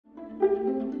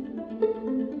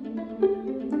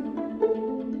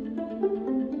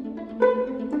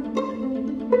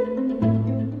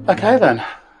Okay then,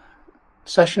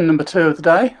 session number 2 of the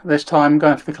day, this time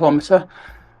going for the kilometre.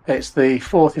 It's the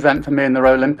 4th event for me in the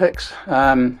Rowlympics.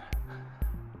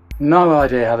 No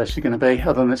idea how this is going to be,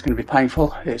 other than it's going to be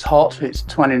painful. It's hot, it's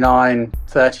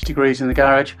 29-30 degrees in the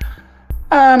garage,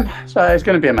 so it's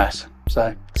going to be a mess.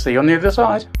 So, see you on the other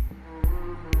side.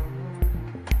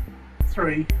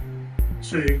 3,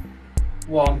 2,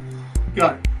 1,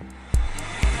 go.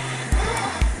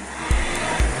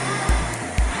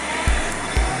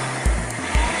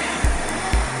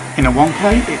 In a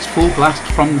 1K, it's full blast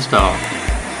from the start.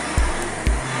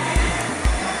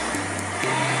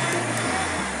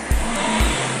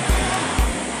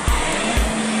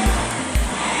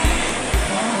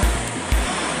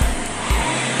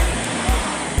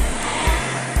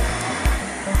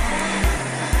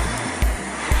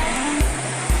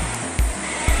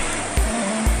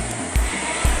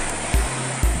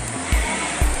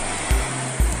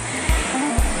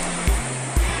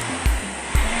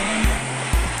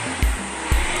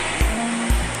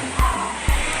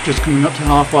 Just coming up to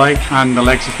halfway and the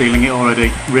legs are feeling it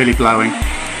already, really blowing.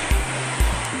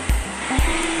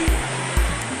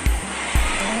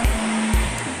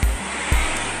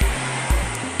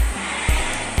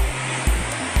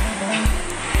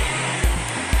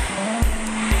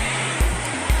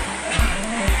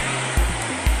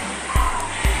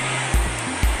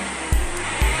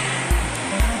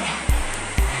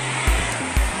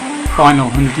 Final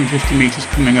 150 metres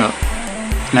coming up.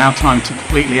 It's now time to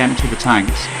completely empty the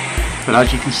tanks, but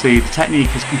as you can see the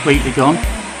technique is completely gone.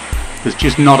 There's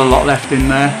just not a lot left in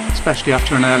there, especially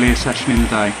after an earlier session in the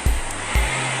day.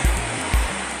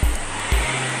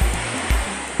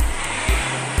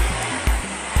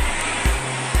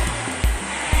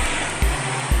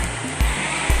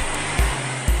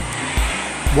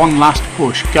 One last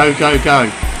push, go, go,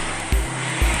 go.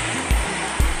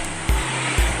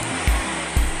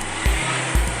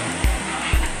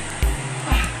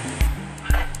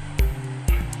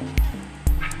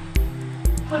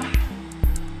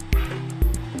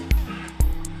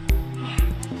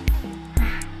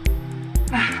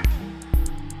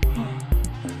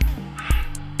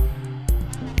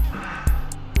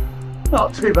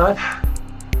 Not too bad.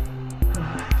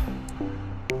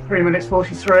 3 minutes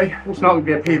 43. It's not going to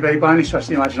be a PB by any stretch of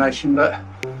the imagination, but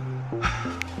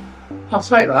I'll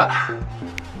take that.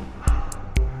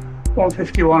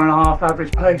 151.5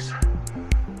 average pace.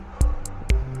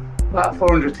 About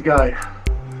 400 to go.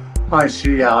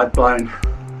 I'd blown.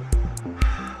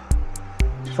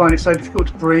 I find it so difficult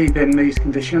to breathe in these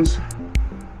conditions,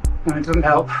 and it doesn't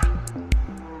help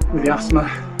with the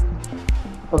asthma.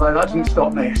 Although that didn't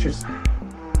stop me, it's just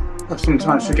I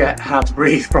sometimes forget how to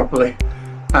breathe properly,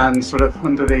 and sort of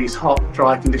under these hot,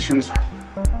 dry conditions,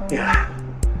 yeah,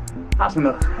 that's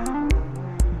enough.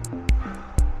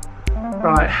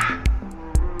 Right,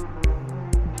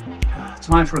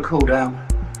 time for a cool down,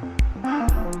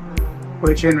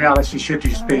 which in reality should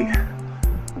just be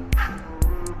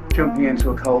jumping into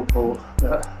a cold pool,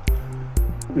 but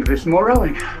I'm going to do some more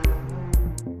rowing.